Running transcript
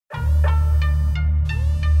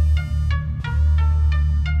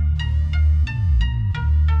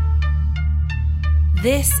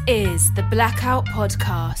This is the Blackout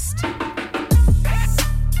Podcast.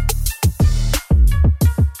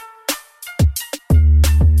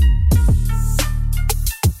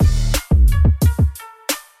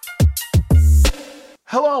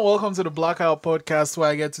 Hello and welcome to the Blackout Podcast, where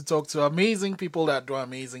I get to talk to amazing people that do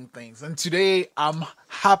amazing things. And today I'm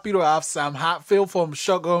happy to have Sam Hatfield from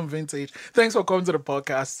Shotgun Vintage. Thanks for coming to the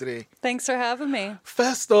podcast today. Thanks for having me.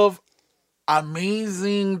 First off,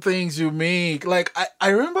 amazing things you make. Like, I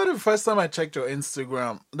remember the first time I checked your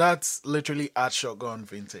Instagram. That's literally at Shotgun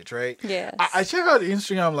Vintage, right? Yes. I checked out the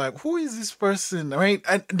Instagram, like, who is this person? Right?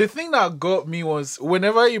 And the thing that got me was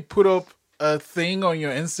whenever you put up a thing on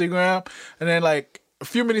your Instagram and then like a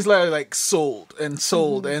few minutes later, like sold.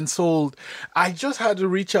 I just had to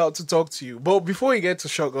reach out to talk to you. But before you get to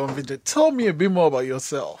Shotgun Vintage, tell me a bit more about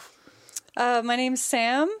yourself. My name's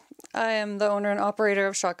Sam. I am the owner and operator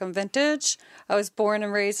of Shotgun Vintage. I was born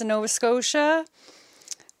and raised in Nova Scotia.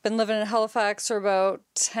 Been living in Halifax for about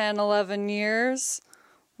 10, 11 years.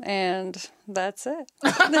 And that's it.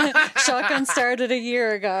 Shotgun started a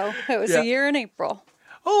year ago. It was a year in April.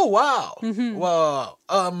 Oh, wow. Wow.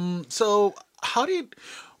 So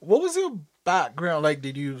what was your background? Like,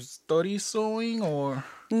 did you study sewing or?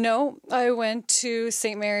 No, I went to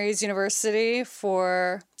St. Mary's University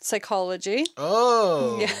for psychology.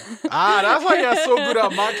 Oh. Yeah. That's why you're so good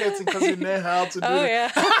at marketing, because you know how to do it. Yeah.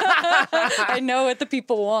 I know what the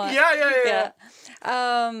people want. Yeah.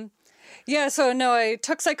 So no, I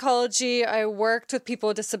took psychology. I worked with people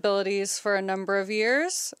with disabilities for a number of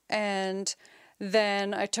years, and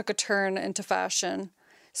then I took a turn into fashion.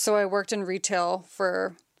 So I worked in retail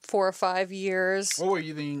for 4 or 5 years. What were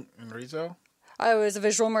you doing in retail? I was a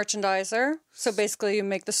visual merchandiser. So basically you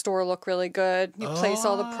make the store look really good. You place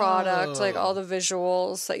all the product, like all the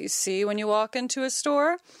visuals that you see when you walk into a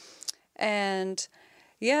store. And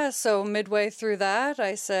so midway through that,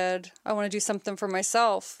 I said, I want to do something for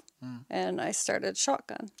myself. And I started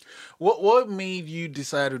Shotgun. What made you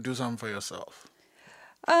decide to do something for yourself?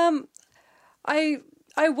 I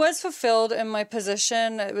was fulfilled in my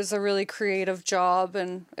position. It was a really creative job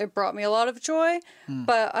and it brought me a lot of joy.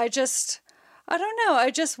 But I don't know.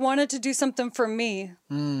 I just wanted to do something for me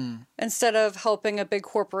instead of helping a big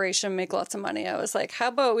corporation make lots of money. I was like, how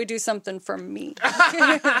about we do something for me?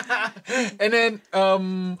 And then,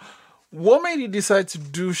 what made you decide to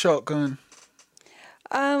do Shotgun?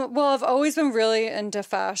 Well, I've always been really into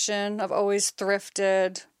fashion. I've always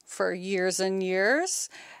thrifted for years and years.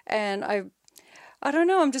 And I don't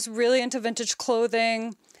know, I'm just really into vintage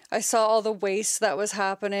clothing. I saw all the waste that was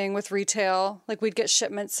happening with retail. Like, we'd get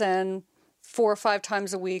shipments in 4 or 5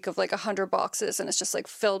 times a week of like 100 boxes, and it's just like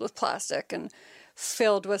filled with plastic and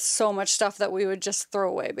filled with so much stuff that we would just throw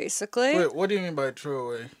away, basically. Wait, what do you mean by throw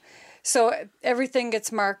away? So everything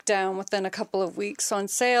gets marked down within a couple of weeks on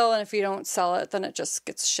sale, and if you don't sell it, then it just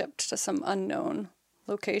gets shipped to some unknown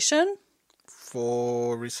location.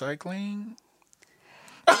 For recycling?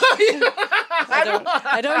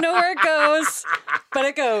 I don't know where it goes, but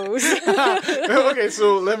it goes. Okay,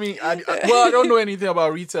 so let me add. Well, I don't know anything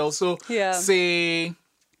about retail. So, Yeah. say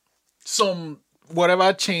some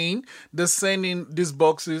whatever chain, they're sending these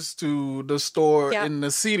boxes to the store in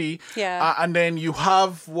the city. Yeah. And then you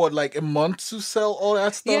have, like a month to sell all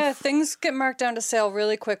that stuff? Yeah, things get marked down to sale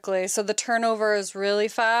really quickly. So the turnover is really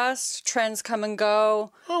fast. Trends come and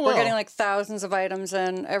go. Oh, wow. We're getting like thousands of items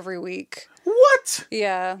in every week. What?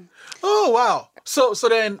 Yeah. Oh, wow. So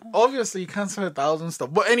then, obviously, you can't sell 1,000 stuff.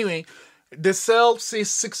 But anyway, they sell, say,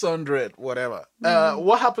 600, whatever.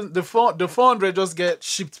 What happens? The 400 just get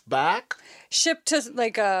shipped back? Shipped to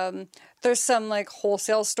like, there's some like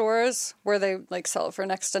wholesale stores where they like sell it for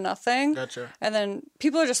next to nothing. Gotcha. And then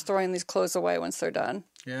people are just throwing these clothes away once they're done.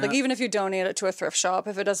 Yeah. Like, even if you donate it to a thrift shop,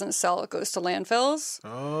 if it doesn't sell, it goes to landfills.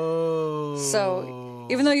 Oh. So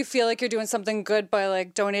even though you feel like you're doing something good by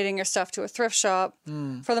like donating your stuff to a thrift shop,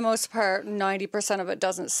 for the most part, 90% of it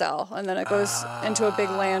doesn't sell. And then it goes into a big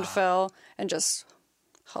landfill and just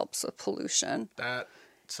helps with pollution. That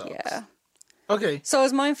sucks. Yeah. Okay. So I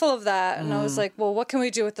was mindful of that. And I was like, well, what can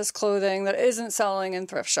we do with this clothing that isn't selling in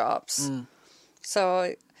thrift shops?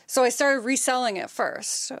 So I started reselling it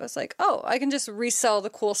first. So I was like, oh, I can just resell the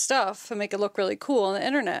cool stuff and make it look really cool on the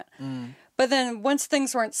internet. But then once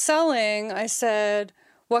things weren't selling, I said,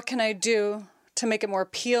 what can I do to make it more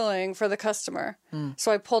appealing for the customer?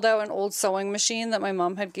 So I pulled out an old sewing machine that my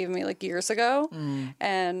mom had given me like years ago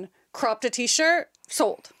and cropped a t-shirt,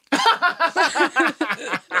 sold.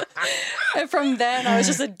 And from then, I was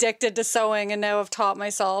just addicted to sewing, and now I've taught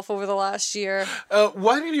myself over the last year.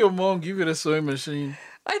 Why did your mom give you the sewing machine?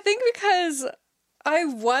 I think because I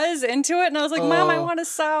was into it and I was like, Mom, I want to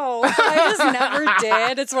sew. But I just never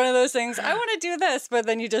did. It's one of those things, I want to do this, but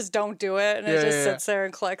then you just don't do it and it just sits there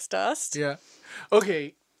and collects dust. Yeah.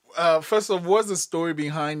 Okay. First off, what's the story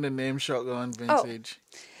behind the name Shotgun Vintage?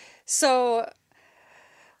 So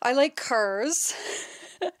I like cars.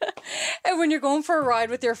 And when you're going for a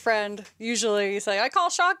ride with your friend, usually you say, I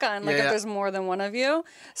call shotgun, like if there's more than one of you.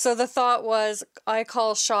 So the thought was, I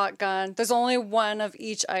call shotgun. There's only one of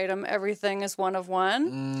each item. Everything is one of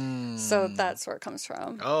one. So that's where it comes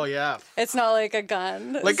from. Oh, yeah. It's not like a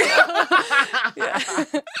gun. Like,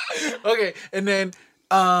 okay. And then,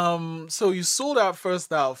 so you sold out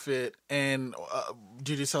first outfit and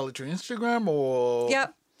did you sell it through Instagram or?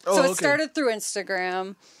 Yep. So it started through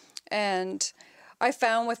Instagram and I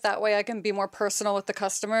found with that way I can be more personal with the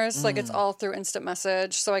customers. Like it's all through instant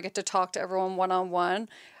message. So I get to talk to everyone one-on-one.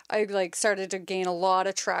 I like started to gain a lot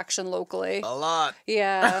of traction locally. A lot.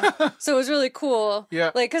 Yeah. So it was really cool.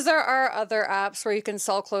 Yeah. Like, cause there are other apps where you can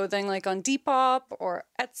sell clothing like on Depop or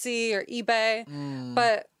Etsy or eBay,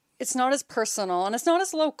 but it's not as personal and it's not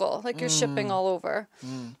as local. Like you're shipping all over.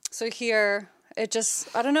 So here it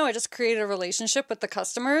just, I don't know. I just created a relationship with the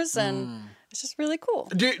customers and it's just really cool.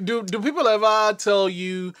 Do people ever tell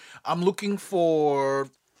you, I'm looking for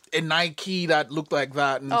a Nike that looked like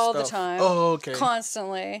that and All stuff? the time. Oh, okay.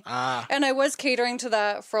 Constantly. Ah. And I was catering to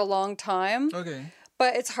that for a long time. Okay.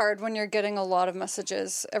 But it's hard when you're getting a lot of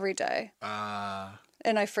messages every day. Ah.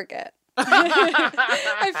 And I forget.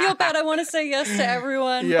 I feel bad. I want to say yes to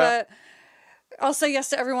everyone, but I'll say yes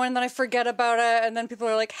to everyone and then I forget about it. And then people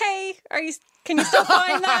are like, hey, can you still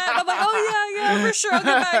find that? I'm like, oh, yeah, for sure. I'll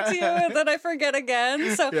get back to you. And then I forget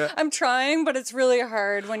again. So I'm trying, but it's really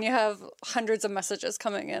hard when you have hundreds of messages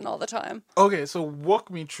coming in all the time. Okay, so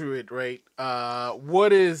walk me through it, right?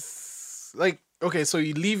 What is, like, okay, so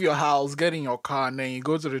you leave your house, get in your car, and then you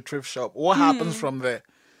go to the thrift shop. What happens from there?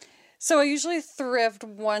 So I usually thrift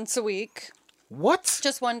once a week. What?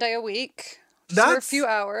 Just one day a week. Just for a few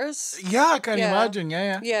hours. Yeah, I can imagine.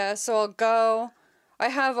 Yeah. Yeah, so I'll go. I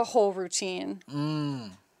have a whole routine.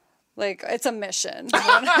 Like, it's a mission. So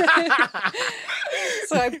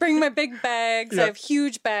I bring my big bags. I have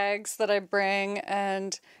huge bags that I bring.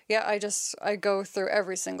 And I go through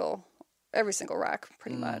every single rack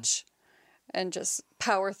pretty much. And just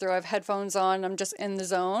power through. I have headphones on. I'm just in the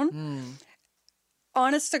zone.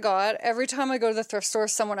 Honest to God, every time I go to the thrift store,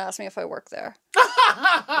 someone asks me if I work there.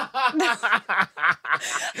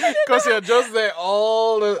 Because you're just there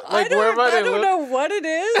all the, like, wherever they I don't know what it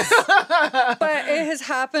is, but it has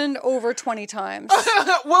happened over 20 times.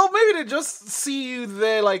 Well, maybe they just see you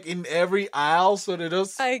there, like, in every aisle, so they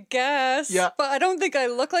just... I guess. Yeah. But I don't think I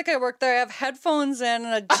look like I work there. I have headphones in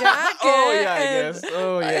and a jacket. Oh, yeah, I guess.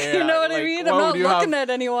 Oh, yeah. You know what like, I mean? I'm not looking at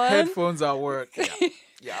anyone. Headphones at work.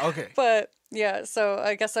 Yeah, okay. But... yeah, so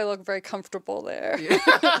I guess I look very comfortable there.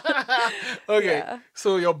 Okay,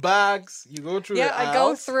 so your bags, you go through the aisles? I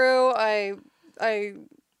go through, I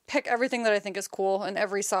pick everything that I think is cool in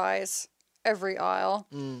every size, every aisle.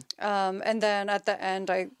 And then at the end,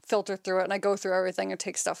 I filter through it and I go through everything and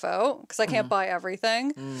take stuff out because I can't buy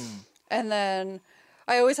everything. And then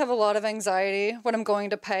I always have a lot of anxiety when I'm going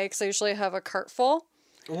to pay because I usually have a cart full.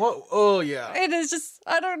 What? Oh, yeah. It is just,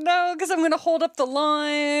 I don't know, because I'm going to hold up the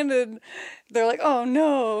line and they're like, oh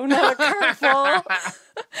no, not a cart full.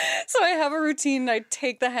 So I have a routine. I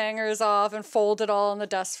take the hangers off and fold it all on the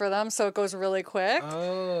desk for them so it goes really quick.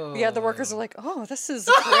 Oh. Yeah, the workers are like, oh, this is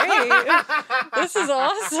great. This is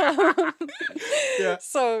awesome.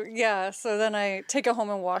 So then I take it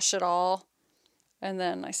home and wash it all. And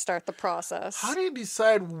then I start the process. How do you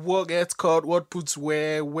decide what gets cut, what puts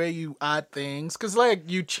where you add things? Because, like,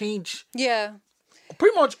 you change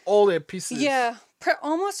pretty much all their pieces. Yeah,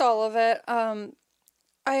 almost all of it. I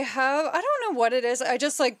don't know what it is. I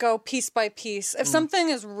just, like, go piece by piece. If something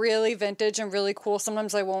is really vintage and really cool,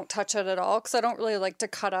 sometimes I won't touch it at all because I don't really like to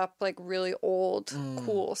cut up, like, really old,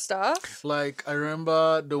 cool stuff. Like, I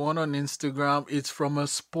remember the one on Instagram, it's from a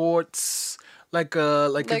sports, like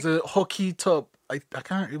it's a hockey top. I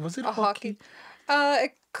can't. Was it a hockey?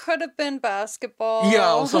 It could have been basketball.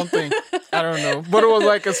 Yeah, or something. I don't know, but it was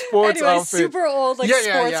like a sports outfit. Super old, like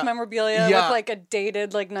sports memorabilia with like a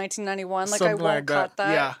dated like 1991. Like something I won't cut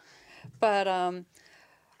that. Yeah. But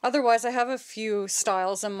otherwise, I have a few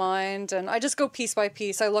styles in mind, and I just go piece by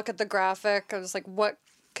piece. I look at the graphic. I was like, what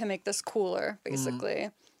can make this cooler? Basically,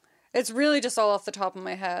 it's really just all off the top of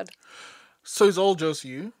my head. So it's all just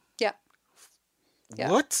you? Yeah.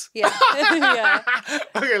 What? Yeah. Yeah.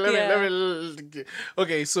 Okay, let me.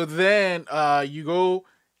 Okay, so then you go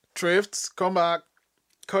thrift, come back,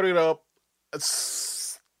 cut it up,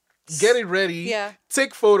 get it ready, Yeah.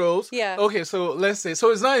 take photos. Yeah. Okay, so let's say,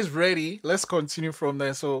 so it's not as ready. Let's continue from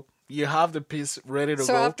there. So you have the piece ready to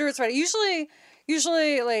So go. after it's ready,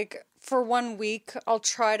 usually like for 1 week, I'll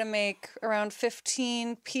try to make around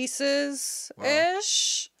 15 pieces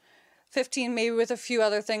ish. 15 maybe with a few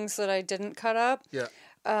other things that I didn't cut up. Yeah.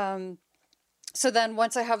 So then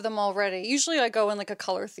once I have them all ready, usually I go in like a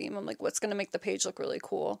color theme. I'm like, what's going to make the page look really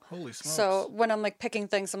cool? Holy smokes. So when I'm like picking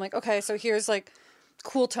things, I'm like, okay, so here's like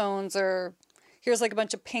cool tones, or here's like a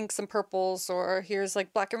bunch of pinks and purples, or here's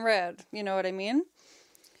like black and red. You know what I mean?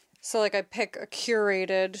 So like I pick a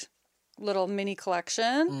curated little mini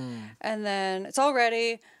collection and then it's all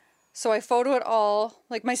ready. So I photo it all.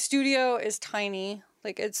 Like my studio is tiny.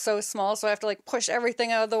 Like it's so small. So I have to like push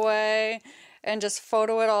everything out of the way and just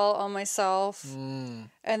photo it all on myself and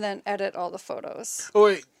then edit all the photos. Oh,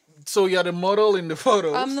 wait. So you're the model in the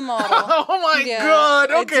photos? I'm the model. Oh my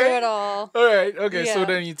God. Okay. I do it all. All right. Okay. So Yeah.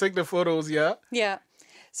 then you take the photos, yeah? Yeah.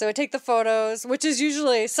 So I take the photos, which is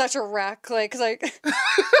usually such a wreck, like, cause I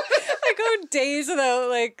go days without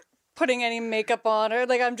like putting any makeup on, or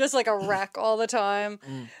like I'm just like a wreck all the time.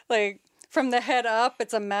 Like from the head up,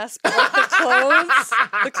 it's a mess. But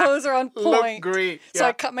like the clothes are on point. Look great. So Yeah.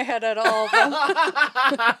 I cut my head at all of them.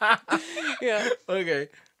 Yeah. Okay.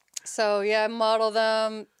 So yeah, I model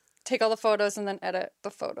them, take all the photos, and then edit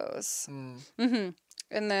the photos. And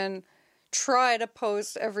then try to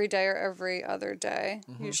post every day or every other day,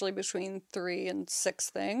 usually between 3 and 6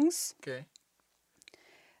 things, Okay.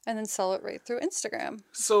 and then sell it right through Instagram.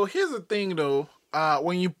 So here's the thing, though.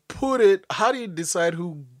 When you put it, how do you decide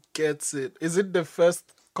who gets it? Is it the first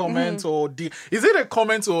comment or is it a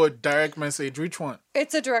comment or a direct message? Which one?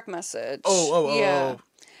 It's a direct message. Oh.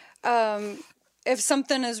 If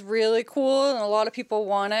something is really cool and a lot of people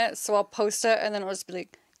want it, so I'll post it and then it'll just be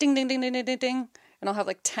like ding, ding, ding, ding, ding, ding, ding. And I'll have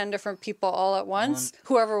like 10 different people all at once.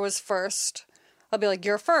 Whoever was first, I'll be like,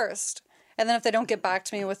 you're first. And then if they don't get back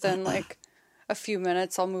to me within like a few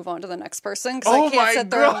minutes, I'll move on to the next person because I can't sit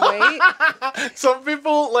there and wait. Some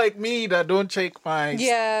people like me that don't check my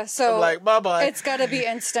Yeah, so I'm like, bye-bye. it's got to be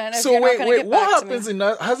instant. If So you're not wait, gonna get what back to me. happens in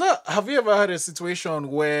that? Have you ever had a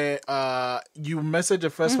situation where you message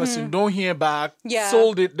the first person, don't hear back, Yeah.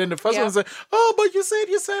 sold it, then the first Yeah. one say, oh, but you said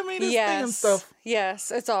you sent me this thing and stuff.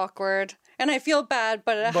 Yes, it's awkward. And I feel bad,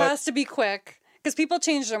 but it has to be quick. Because people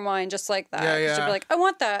change their mind just like that. Yeah, 'Cause yeah. You'll be like, I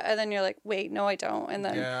want that. And then you're like, wait, no, I don't. And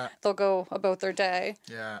then Yeah. they'll go about their day.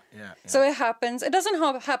 Yeah. So it happens. It doesn't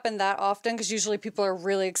happen that often because usually people are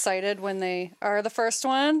really excited when they are the first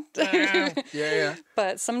one. yeah.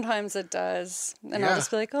 But sometimes it does. And Yeah. I'll just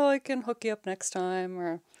be like, oh, I can hook you up next time.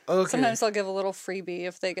 Or Okay. sometimes I'll give a little freebie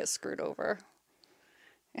if they get screwed over.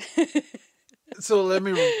 So let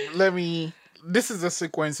me. This is a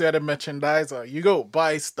sequence. You're the merchandiser. You go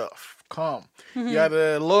buy stuff. Come. You're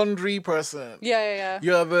the laundry person. Yeah.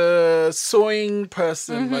 You're the sewing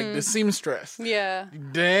person, like the seamstress. Yeah.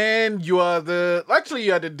 Then you are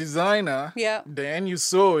the designer. Yeah. Then you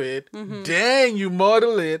sew it. Then you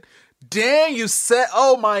model it. Then you set.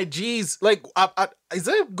 Oh my geez! Like, is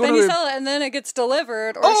it going Then you to? sell it and then it gets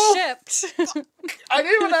delivered or shipped. I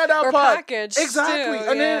didn't even know that Or part. packaged, Exactly, too,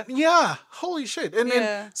 and yeah. then holy shit! And Yeah.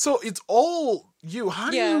 then so it's all you. How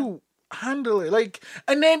do Yeah. you handle it? Like,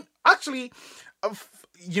 and then actually,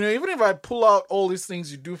 even if I pull out all these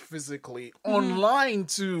things you do physically Mm-hmm. online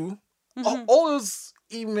too, all those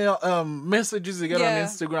email messages you get Yeah. on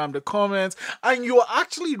Instagram, the comments, and you're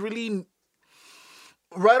actually really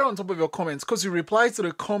right on top of your comments because you reply to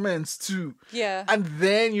the comments too. Yeah. And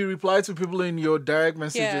then you reply to people in your direct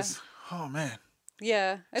messages. Oh man.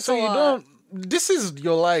 Yeah. It's So a you lot. don't this is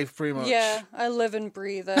your life pretty much. Yeah. I live and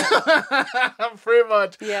breathe it. Pretty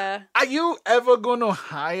much. Yeah. Are you ever gonna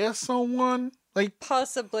hire someone? Like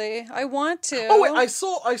Possibly. I want to. oh wait, I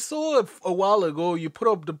saw a while ago you put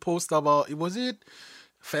up the post about was it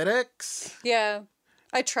FedEx? Yeah.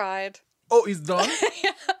 I tried. Oh, it's done?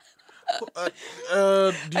 I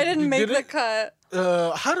didn't make the cut.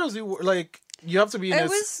 How does it work? Like you have to be in It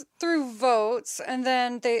was through votes, and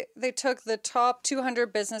then they took the top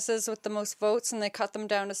 200 businesses with the most votes, and they cut them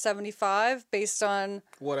down to 75 based on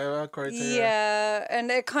whatever criteria. yeah,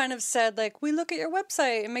 and it kind of said like, we look at your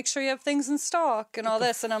website and make sure you have things in stock and all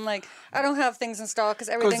this, and I'm like, I don't have things in stock because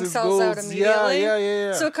everything it sells out goes- immediately.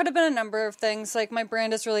 yeah. So it could have been a number of things. Like my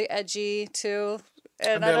brand is really edgy too.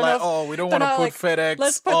 And I they're don't like, know if oh, we don't they're want to not put like, FedEx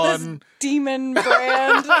let's put on. this demon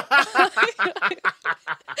brand.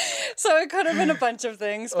 So it could have been a bunch of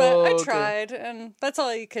things, but Oh, I okay. tried, and that's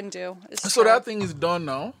all you can do. Is So try. that thing is done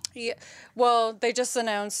now. Yeah. Well, they just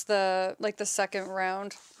announced the second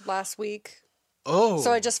round last week. Oh.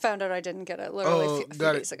 So I just found out I didn't get it literally a few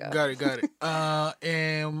got days it. ago. Got it.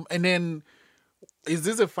 And then, is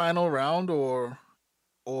this a final round or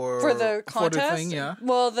For the for the contest? thing? Yeah.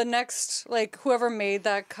 Well, the next, like, whoever made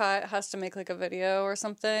that cut has to make, like, a video or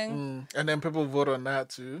something. And then people vote on that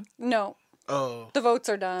too. No, Oh. the votes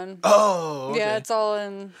are done. Oh. Okay. Yeah, it's all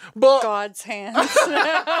in But God's hands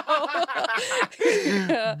now.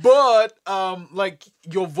 but like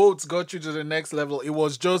your votes got you to the next level. It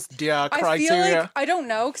was just their I feel criteria. like, I don't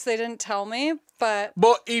know because they didn't tell me, but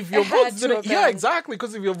But if your It had votes to didn't, have yeah, been. exactly.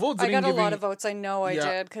 Because if your votes I didn't got a give lot you, of votes. I know I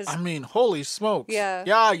did because I mean, holy smokes. Yeah.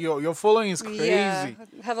 Yeah, your following is crazy. I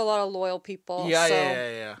have a lot of loyal people. Yeah, so,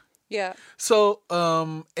 yeah. yeah. So,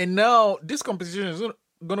 and now this competition is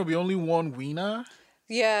gonna be only one winner.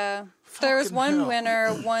 Yeah. There was Fucking one hell. winner,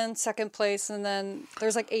 one second place, and then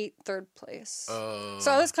there's like 8 third place.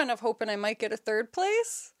 So I was kind of hoping I might get a third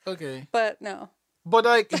place, Okay. but no. But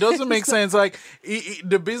like, it doesn't make sense. Like,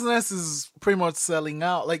 the business is pretty much selling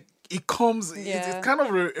out. Like, it comes. Yeah. It's kind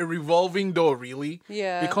of a revolving door, really.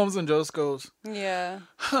 Yeah. It comes and just goes. Yeah.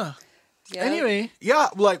 Huh. Yeah. Anyway, yeah.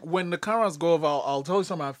 Like when the cameras go off, I'll tell you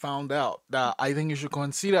something I found out that I think you should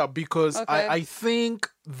consider because Okay. I think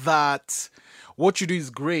that what you do is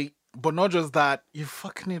great, but not just that. You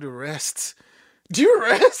fucking need to rest. Do you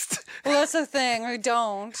rest? Well, that's the thing. I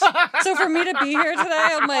don't. So for me to be here today,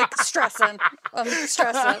 I'm like stressing. I'm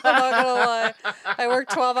not gonna lie. I work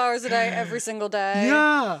 12 hours a day every single day.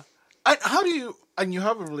 Yeah. And how do you? And you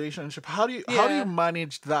have a relationship. How do you Yeah.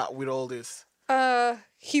 manage that with all this?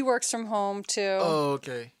 He works from home too. Oh,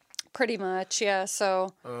 okay. Pretty much, yeah.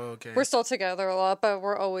 So Okay. we're still together a lot, but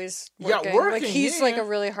we're always Yeah, working. working, Like he's yeah. like a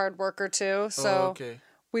really hard worker too. So Oh, okay.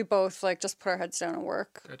 we both like just put our heads down and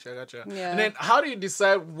work. Gotcha. Yeah. And then how do you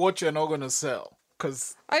decide what you're not gonna sell?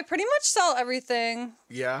 Cause I pretty much sell everything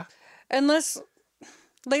yeah. unless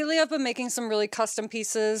lately I've been making some really custom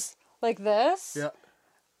pieces like this. Yeah.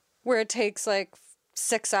 Where it takes like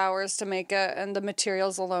 6 hours to make it and the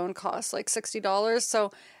materials alone cost like $60.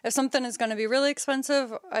 So if something is going to be really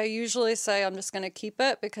expensive, I usually say I'm just going to keep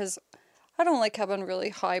it because I don't like having really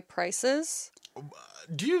high prices.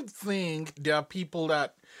 Do you think there are people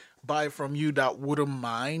that buy from you that wouldn't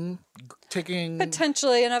mind taking?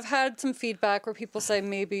 Potentially, and I've had some feedback where people say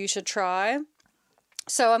maybe you should try.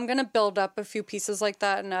 So I'm going to build up a few pieces like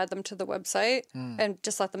that and add them to the website and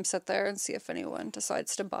just let them sit there and see if anyone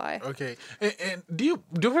decides to buy. Okay. And do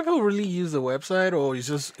people really use the website or is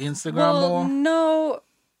just Instagram Well, more? no,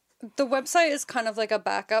 the website is kind of like a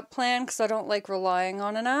backup plan because I don't like relying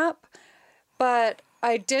on an app. But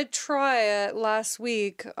I did try it last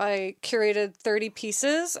week. I curated 30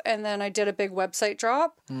 pieces and then I did a big website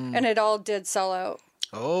drop and it all did sell out.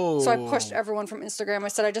 Oh. So I pushed everyone from Instagram. I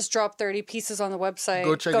said, I just dropped 30 pieces on the website.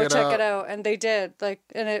 Go check it out. And they did.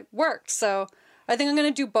 And it worked. So I think I'm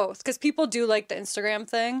going to do both because people do like the Instagram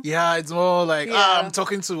thing. Yeah, it's more like Yeah. I'm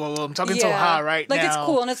talking to her right now. Like it's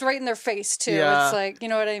cool and it's right in their face too. Yeah. It's like, you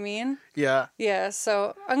know what I mean? Yeah. Yeah.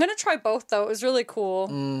 So I'm going to try both though. It was really cool.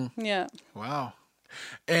 Mm. Yeah. Wow.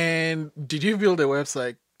 And did you build a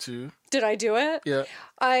website too? Did I do it? Yeah.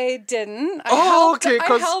 I didn't. Okay,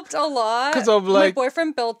 I helped a lot. 'cause of, like- my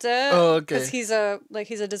boyfriend built it. Oh, okay. Because he's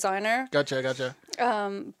a designer. Gotcha.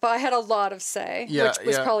 But I had a lot of say, Yeah, which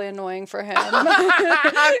was yeah. probably annoying for him.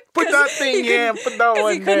 Put that thing here. Put that Because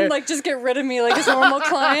one he couldn't there. like just get rid of me like his normal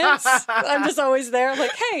clients. I'm just always there,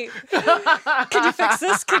 like, hey, can you fix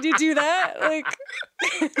this? Can you do that? Like,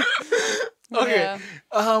 Okay.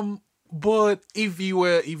 yeah. But if you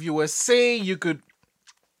were say you could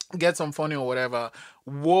get some funny or whatever,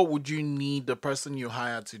 what would you need the person you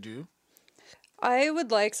hired to do? I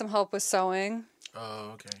would like some help with sewing.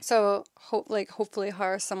 Oh, okay. So, hopefully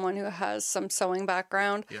hire someone who has some sewing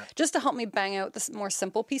background Yeah. just to help me bang out the more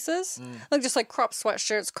simple pieces. Like, just, like, crop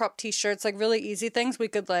sweatshirts, crop t-shirts, like, really easy things. We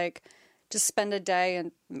could, like, just spend a day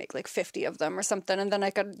and make, like, 50 of them or something. And then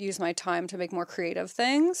I could use my time to make more creative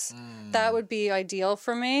things. That would be ideal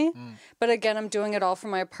for me. But, again, I'm doing it all from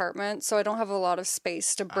my apartment, so I don't have a lot of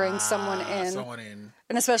space to bring someone in.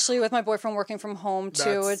 And especially with my boyfriend working from home,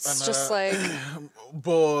 too, That's it's just, like...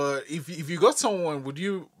 But if you got someone, would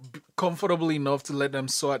you be comfortable enough to let them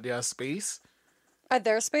sew at their space? At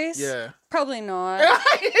their space? Yeah. Probably not.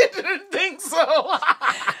 I didn't think so.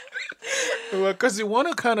 Because you want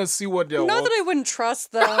to kind of see what they're. Not that I wouldn't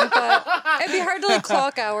trust them, but it'd be hard to like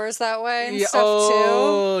clock hours that way and stuff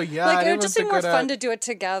Oh, too. yeah. Like I it didn't would just be think more of that. fun to do it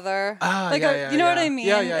together. Like yeah, you know what yeah. I mean?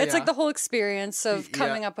 Yeah, It's like yeah. the whole experience of Yeah.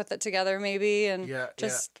 coming up with it together, maybe, and Yeah,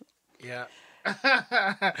 just Yeah.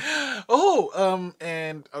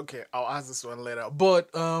 And okay, I'll ask this one later. But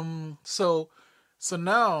so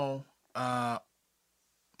now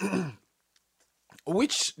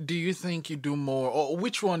Which do you think you do more, or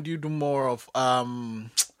which one do you do more of?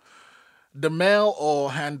 The mail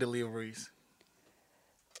or hand deliveries?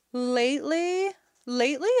 Lately,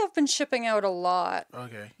 I've been shipping out a lot.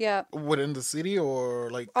 Okay. Yeah. Within the city or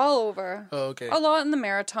like? All over. Oh, okay. A lot in the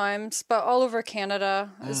Maritimes, but all over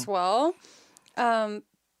Canada as well.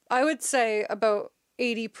 I would say about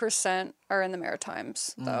 80% are in the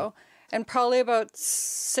Maritimes, though. And probably about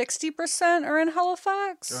 60% are in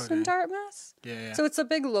Halifax and Dartmouth. Yeah. So it's a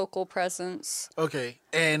big local presence. Okay.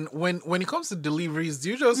 And when it comes to deliveries, do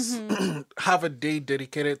you just have a day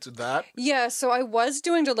dedicated to that? Yeah, so I was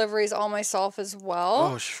doing deliveries all myself as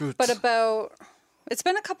well. Oh, shoot. But it's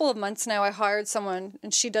been a couple of months now. I hired someone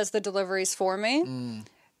and she does the deliveries for me.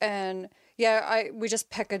 And yeah, we just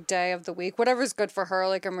pick a day of the week, whatever's good for her.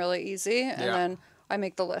 Like I'm really easy. And then I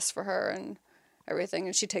make the list for her and everything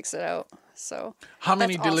and she takes it out. So how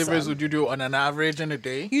many that's deliveries awesome. would you do on an average in a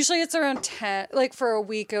day? Usually it's around 10, like for a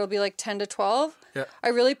week, it'll be like 10 to 12. Yeah. I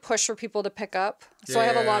really push for people to pick up. So I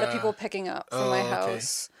have a lot of Yeah. people picking up from my okay.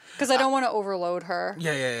 house because I don't want to overload her.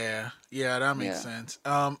 Yeah, that makes Yeah. sense.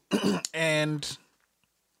 And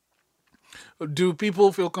do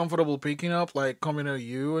people feel comfortable picking up, like coming to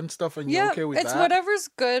you and stuff, and you're Yeah, okay with it's that? whatever's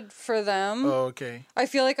good for them. Oh, okay. I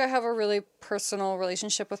feel like I have a really personal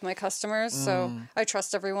relationship with my customers, so I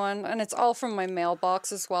trust everyone. And it's all from my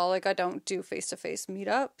mailbox as well. Like, I don't do face-to-face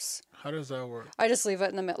meetups. How does that work? I just leave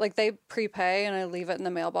it in the mail. Like, they prepay, and I leave it in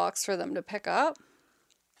the mailbox for them to pick up.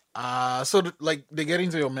 So like they get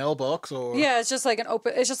into your mailbox or? Yeah, it's just like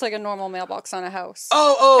it's just like a normal mailbox on a house.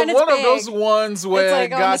 Oh, And it's one of big. those ones where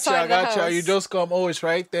like on the side gotcha, of the house. You just come, oh, it's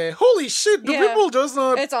right there. Holy shit, do Yeah. people just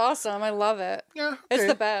not? It's awesome. I love it. Yeah, It's okay.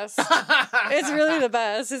 the best. It's really the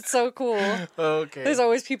best. It's so cool. Okay. There's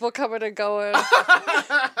always people coming and going.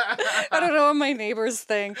 I don't know what my neighbors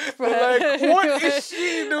think, but Like, what is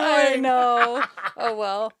she doing? I know. Oh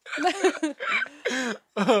well.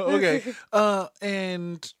 Okay.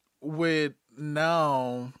 And with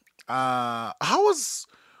now, what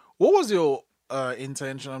was your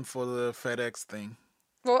intention for the FedEx thing?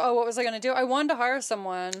 Well, what was I gonna do? I wanted to hire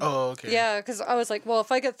someone. Oh, okay. Yeah, because I was like, well,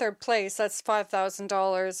 if I get third place, that's $5,000.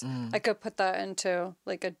 Mm. I could put that into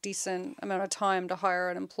like a decent amount of time to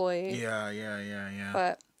hire an employee. Yeah.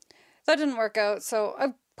 But that didn't work out, so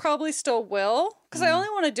I probably still will. Because I only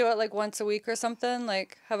want to do it like once a week or something.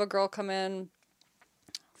 Like have a girl come in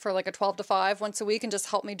for like a 12 to 5 once a week and just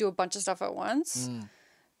help me do a bunch of stuff at once.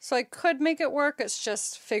 So I could make it work. It's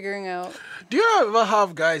just figuring out. Do you ever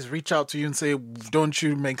have guys reach out to you and say, don't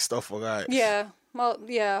you make stuff for guys? Yeah. Well,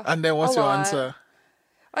 yeah. And then what's a your lot. answer?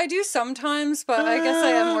 I do sometimes, but I guess I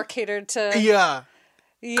am more catered to. Yeah.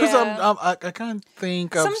 Because Yeah. I can't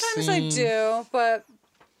think of Sometimes I do, but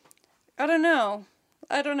I don't know.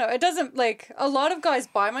 It doesn't, like, a lot of guys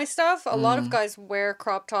buy my stuff. A lot of guys wear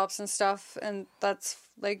crop tops and stuff, and that's,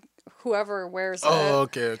 like, whoever wears it. Oh,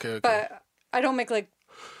 okay. But I don't make, like,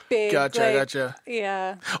 big, Gotcha.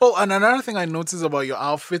 Yeah. Oh, and another thing I noticed about your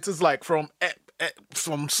outfits is like from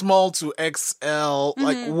small to XL.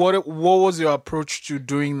 Like, what was your approach to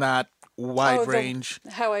doing that wide range?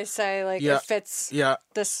 How I say, like, Yeah. it fits Yeah.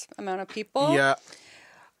 this amount of people. Yeah.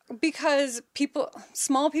 Because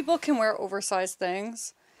small people can wear oversized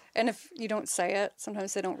things. And if you don't say it,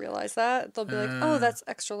 sometimes they don't realize that. They'll be like, oh, that's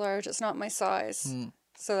extra large. It's not my size.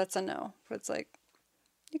 So that's a no. But it's like,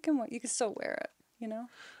 you can still wear it, you know?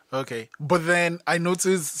 Okay. But then I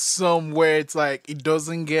noticed some where it's like it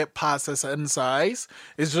doesn't get past a certain size.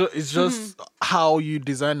 It's just how you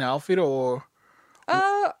design the outfit, or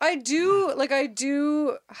I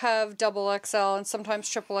do have double XL and sometimes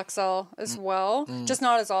triple XL as well, just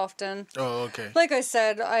not as often. oh, okay. Like I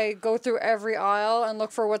said, I go through every aisle and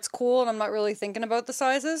look for what's cool, and I'm not really thinking about the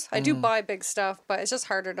sizes. I do buy big stuff, but it's just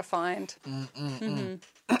harder to find. And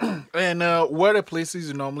where are the places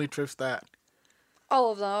you normally thrift at?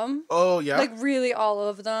 All of them. Oh, yeah. Like really all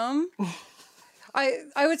of them.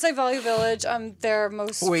 I would say Value Village. I'm there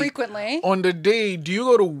most frequently. On the day, do you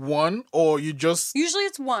go to one or you just? Usually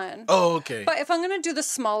it's one. Oh, okay. But if I'm gonna do the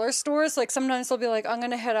smaller stores, like sometimes they'll be like, I'm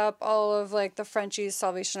gonna hit up all of like the Frenchies,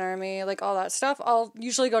 Salvation Army, like all that stuff. I'll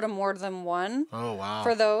usually go to more than one Oh, wow.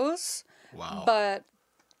 for those. Wow. But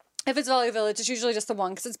if it's Value Village, it's usually just the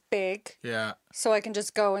one because it's big. Yeah. So I can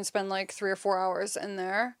just go and spend like 3 or 4 hours in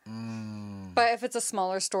there. But if it's a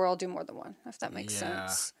smaller store, I'll do more than one, if that makes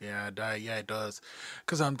sense. Yeah, it does.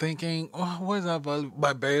 Because I'm thinking, oh, what is that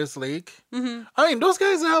by Bears Lake? Mm-hmm. I mean, those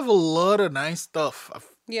guys have a lot of nice stuff.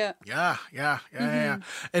 Yeah. Yeah.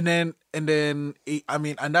 And then, I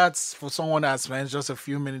mean, and that's for someone that spends just a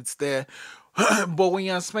few minutes there. But when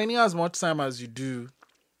you're spending as much time as you do,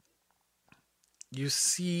 you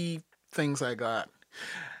see things like that.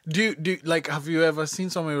 Do like, have you ever seen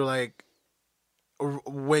somebody like,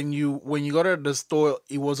 when you got at the store,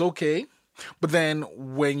 it was okay, but then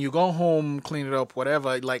when you go home, clean it up,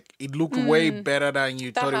 whatever, like it looked way better than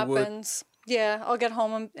you That thought it would. happens. Yeah, I'll get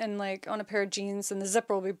home and like on a pair of jeans and the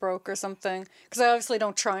zipper will be broke or something. Because I obviously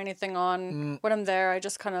don't try anything on when I'm there. I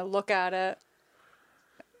just kind of look at it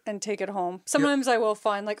and take it home. Sometimes I will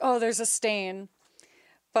find like, oh, there's a stain.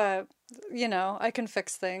 But, you know, I can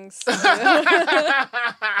fix things. I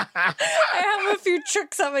have a few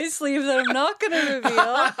tricks up my sleeve that I'm not going to reveal.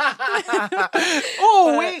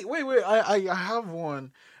 Oh, wait. I have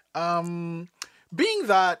one. Being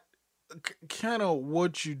that kind of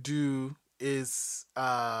what you do is,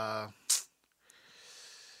 fuck,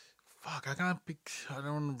 I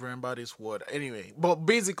don't remember this word. Anyway, but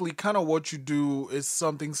basically kind of what you do is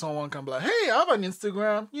something someone can be like, hey, I have an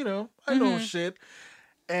Instagram, you know, I know shit.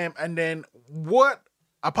 And then what,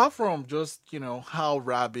 apart from just, you know, how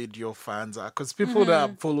rabid your fans are, because people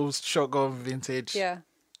that follow Shotgun Vintage, Yeah.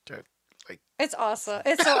 like, It's awesome.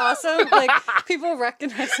 It's so awesome. Like, people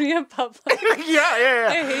recognize me in public. yeah.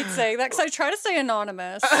 I hate saying that because I try to stay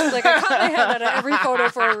anonymous. Like, I cut my head out of every photo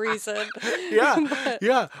for a reason.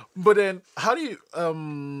 Yeah. But then, how do you? I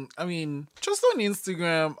mean, just on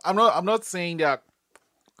Instagram, I'm not saying that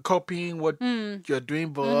copying what you're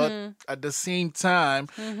doing, but at the same time,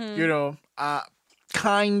 you know,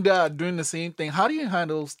 kinda doing the same thing. How do you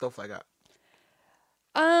handle stuff like that?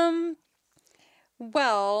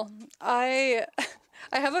 Well, I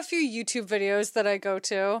have a few YouTube videos that I go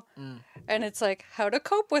to, and it's like, how to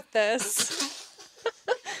cope with this.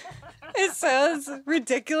 It sounds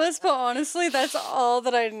ridiculous, but honestly, that's all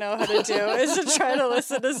that I know how to do, is to try to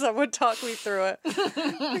listen to someone talk me through it.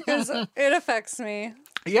 Because it affects me.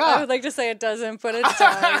 Yeah. I would like to say it doesn't, but it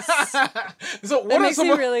does. So It makes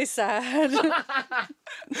me really sad.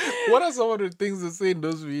 what are some of the things they say in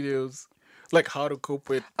those videos? Like how to cope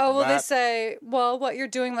with Oh, well, that? they say, well, what you're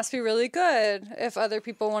doing must be really good if other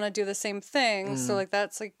people want to do the same thing. So,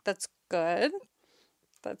 that's good.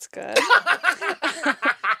 That's good.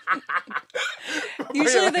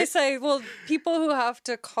 Usually they say, well, people who have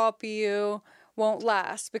to copy you won't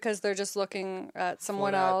last because they're just looking at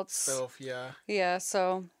someone else. Self, yeah. Yeah,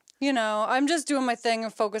 so, you know, I'm just doing my thing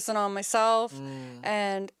and focusing on myself.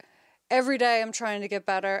 And every day I'm trying to get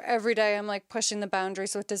better. Every day I'm like pushing the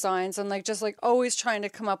boundaries with designs and like just like always trying to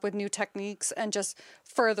come up with new techniques and just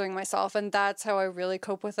furthering myself. And that's how I really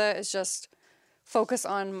cope with it, is just focus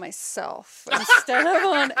on myself instead of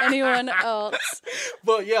on anyone else.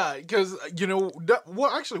 But yeah, because, you know,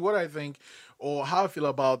 what I think, or how I feel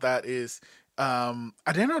about that is, at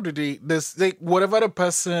the end of the day, this, like, whatever the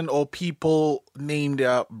person or people name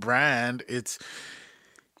their brand, it's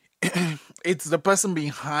the person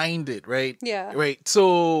behind it, right? Yeah. Right.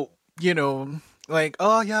 So, you know, like,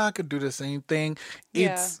 oh yeah, I could do the same thing.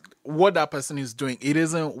 It's what that person is doing. It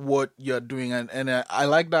isn't what you're doing. And I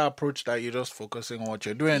like that approach that you're just focusing on what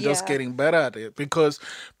you're doing and just getting better at it. Because,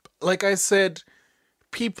 like I said,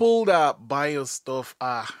 people that buy your stuff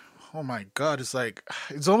are, oh my God, it's like,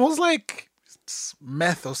 it's almost like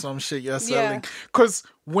meth or some shit you're selling. Because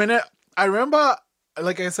I remember,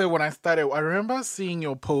 like I said, when I started, I remember seeing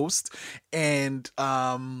your post and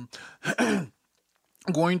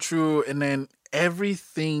going through, and then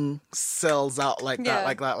everything sells out like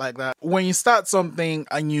that. When you start something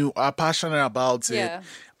and you are passionate about it,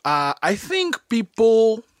 I think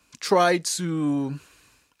people try to,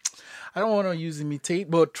 I don't want to use imitate,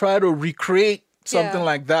 but try to recreate something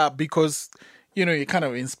like that because, you know, you kind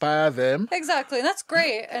of inspire them. Exactly. And that's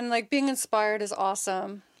great. And like being inspired is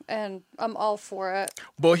awesome. And I'm all for it.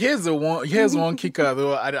 But here's one kicker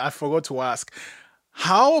though. I forgot to ask.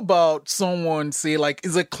 How about someone, say, like,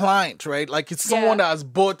 is a client, right? Like, it's someone that has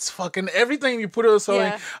bought fucking everything you put on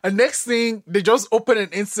something. And next thing, they just open an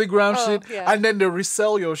Instagram shit and then they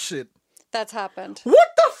resell your shit. That's happened. What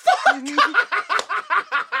the fuck?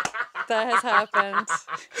 That has happened.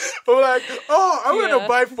 I'm like, oh, I'm going to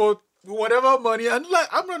buy for whatever money, and like,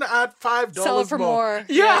 I'm going to add $5 Sell it for more.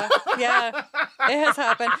 Yeah. It has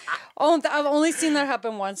happened. Oh, I've only seen that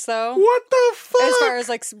happen once, though. What the fuck? As far as,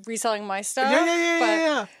 like, reselling my stuff.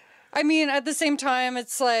 Yeah. I mean, at the same time,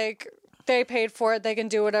 it's like, they paid for it, they can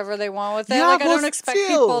do whatever they want with it. Yeah, like, I but don't expect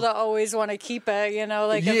people to always want to keep it, you know?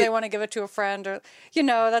 Like, if they want to give it to a friend or, you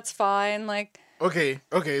know, that's fine. Like... Okay,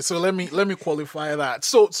 so let me qualify that.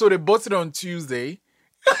 So they bought it on Tuesday.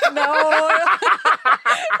 No,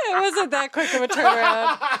 it wasn't that quick of a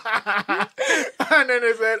turnaround. And then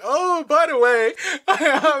they said, "Oh, by the way, I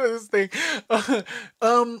have this thing."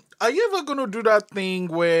 Are you ever gonna do that thing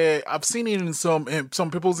where I've seen it in some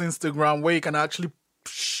people's Instagram where you can actually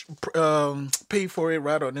pay for it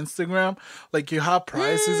right on Instagram? Like you have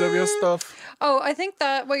prices of your stuff? Oh, I think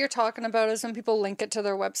that what you're talking about is when people link it to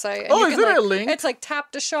their website. And Oh, you is can, it a like, link? It's like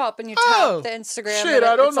tap to shop, and you Oh, tap the Instagram. shit, and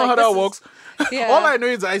I don't it's know like, how that this works. Yeah. All I know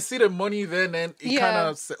is I see the money then and it Yeah. kind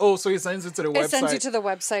of, so it sends it to the website. It sends you to the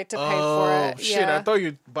website to pay Oh, for it. shit, Yeah. I thought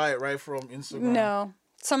you'd buy it right from Instagram. No.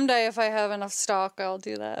 Someday, if I have enough stock, I'll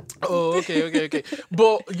do that. Oh, okay.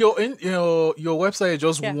 But your website is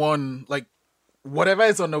just Yeah. one, like, whatever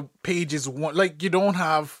is on the page is one, like, you don't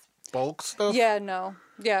have bulk stuff? Yeah, no.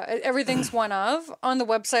 Yeah, everything's one of. On the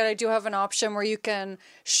website, I do have an option where you can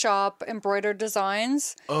shop embroidered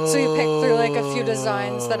designs. So you pick through like a few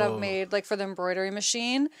designs that I've made like for the embroidery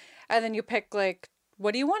machine. And then you pick like,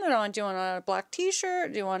 what do you want it on? Do you want it on a black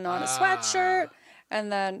t-shirt? Do you want it on a sweatshirt?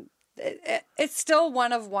 And then it's still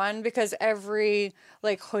one of one because every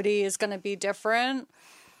like hoodie is going to be different.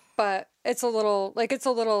 But it's a little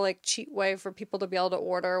like cheat way for people to be able to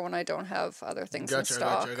order when I don't have other things in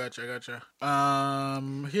stock. Gotcha.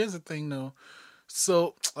 Here's the thing though.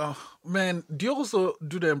 So, man, do you also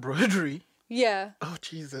do the embroidery? Yeah. Oh,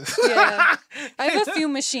 Jesus. Yeah. I have a few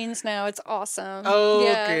machines now. It's awesome. Oh,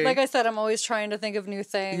 yeah. okay. Like I said, I'm always trying to think of new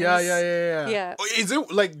things. Yeah. Yeah. Is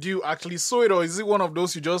it like, do you actually sew it or is it one of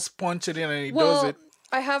those you just punch it in and it does it?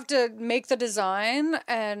 I have to make the design,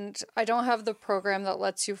 and I don't have the program that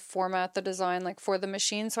lets you format the design like for the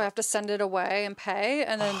machine, so I have to send it away and pay,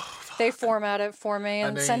 and then they format it for me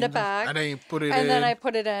and send it back. And then you put it in. And then I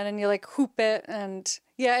put it in, and you like hoop it, and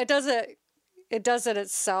yeah, it does it. It does it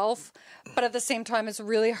itself, but at the same time, it's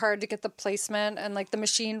really hard to get the placement, and like the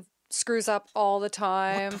machine screws up all the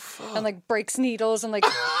time, and like breaks needles and like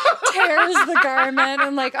tears the garment,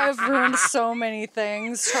 and like I've ruined so many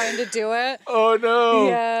things trying to do it. Oh no!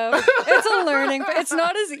 Yeah, it's a learning. It's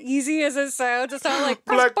not as easy as it sounds. It's not like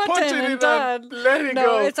press Like button punch it and in done. and let it no,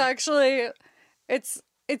 go. it's actually it's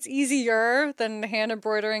easier than hand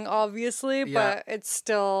embroidering, obviously, Yeah. but it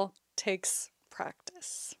still takes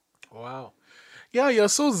practice. Wow. Yeah, you're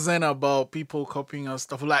so zen about people copying our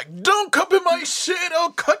stuff. Like, don't copy my shit. I'll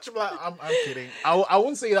cut you. Like, I'm kidding. I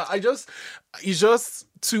won't say that. It's just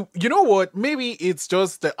to, you know what? Maybe it's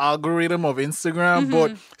just the algorithm of Instagram.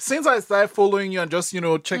 But since I started following you and just,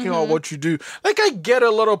 checking out what you do, like I get a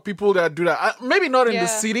lot of people that do that. Maybe not in the Yeah.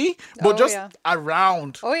 city, but Oh, just yeah.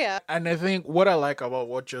 around. Oh yeah. And I think what I like about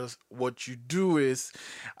what you do is,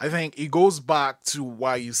 I think it goes back to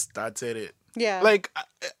why you started it. Yeah. Like,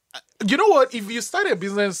 you know what? If you start a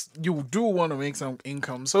business, you do want to make some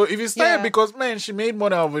income. So if you start it because, man, she made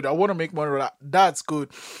money out of it, I want to make money out of that, that's good.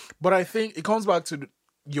 But I think it comes back to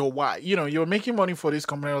your why. You're making money for this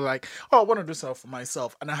company. You're like, oh, I want to do stuff for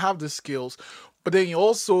myself. And I have the skills. But then you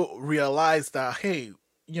also realize that, hey,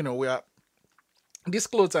 these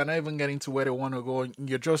clothes are not even getting to where they want to go.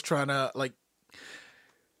 You're just trying to, like,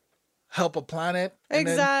 help a planet. And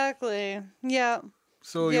then- Exactly. Yeah.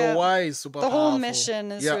 so Yeah. your why is super The powerful. whole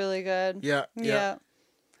mission is really good. Yeah. Yeah.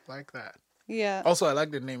 Like that. Yeah. Also, I like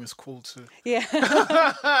the name. It's cool too. Yeah.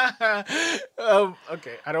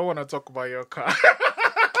 Okay, I don't want to talk about your car.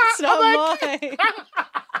 It's not mine.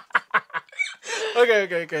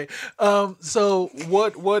 Okay. So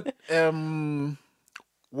what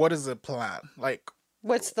is the plan? Like,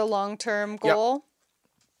 What's the long-term goal?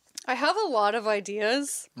 I have a lot of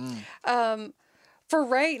ideas. For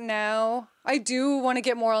right now, I do want to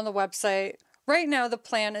get more on the website. Right now, the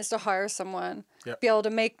plan is to hire someone, Yep. be able to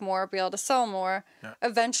make more, be able to sell more. Yeah.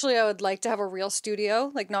 Eventually, I would like to have a real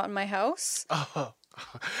studio, like not in my house. but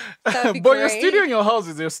That'd be your great. studio in your house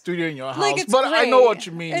is your studio in your house. Like, it's but I know great. what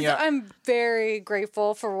you mean. It's- Yeah. I'm very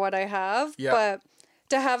grateful for what I have. Yeah. But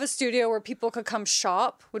to have a studio where people could come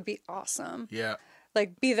shop would be awesome. Yeah.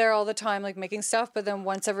 Like, be there all the time, like, making stuff. But then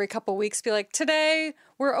once every couple weeks, be like, today,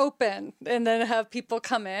 we're open. And then have people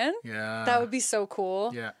come in. Yeah. That would be so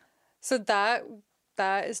cool. Yeah. So that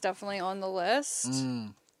is definitely on the list.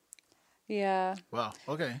 Yeah. Wow.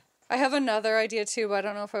 Okay. I have another idea, too, but I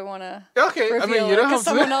don't know if I want to Okay. I reveal mean, you it, don't have because to.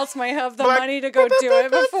 someone else might have the Like- money to go do it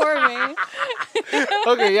before me.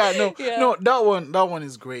 Okay, yeah, no, Yeah. no, that one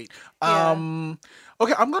is great.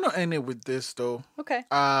 Okay, I'm gonna end it with this though. Okay.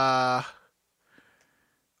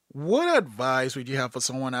 What advice would you have for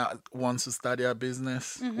someone that wants to start their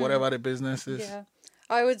business, whatever the business is? Yeah.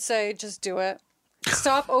 I would say just do it.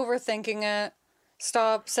 Stop overthinking it.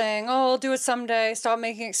 Stop saying, oh, I'll do it someday. Stop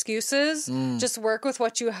making excuses. Just work with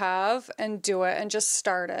what you have and do it and just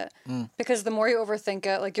start it. Because the more you overthink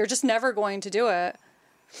it, like, you're just never going to do it.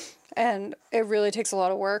 And it really takes a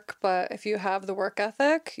lot of work. But if you have the work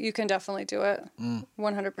ethic, you can definitely do it.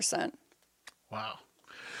 100%. Wow.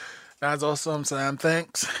 That's awesome, Sam.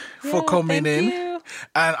 Thanks Yeah, for coming thank in. you.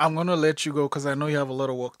 And I'm going to let you go because I know you have a lot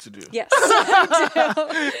of work to do. Yes,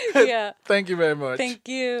 I do. Yeah. Thank you very much. Thank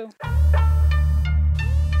you.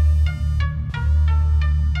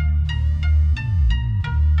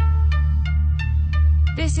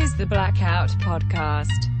 This is the Blackout Podcast.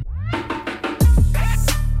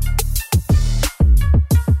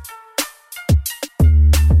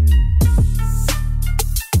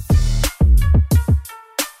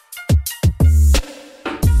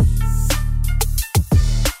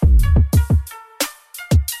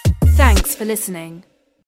 Thanks for listening.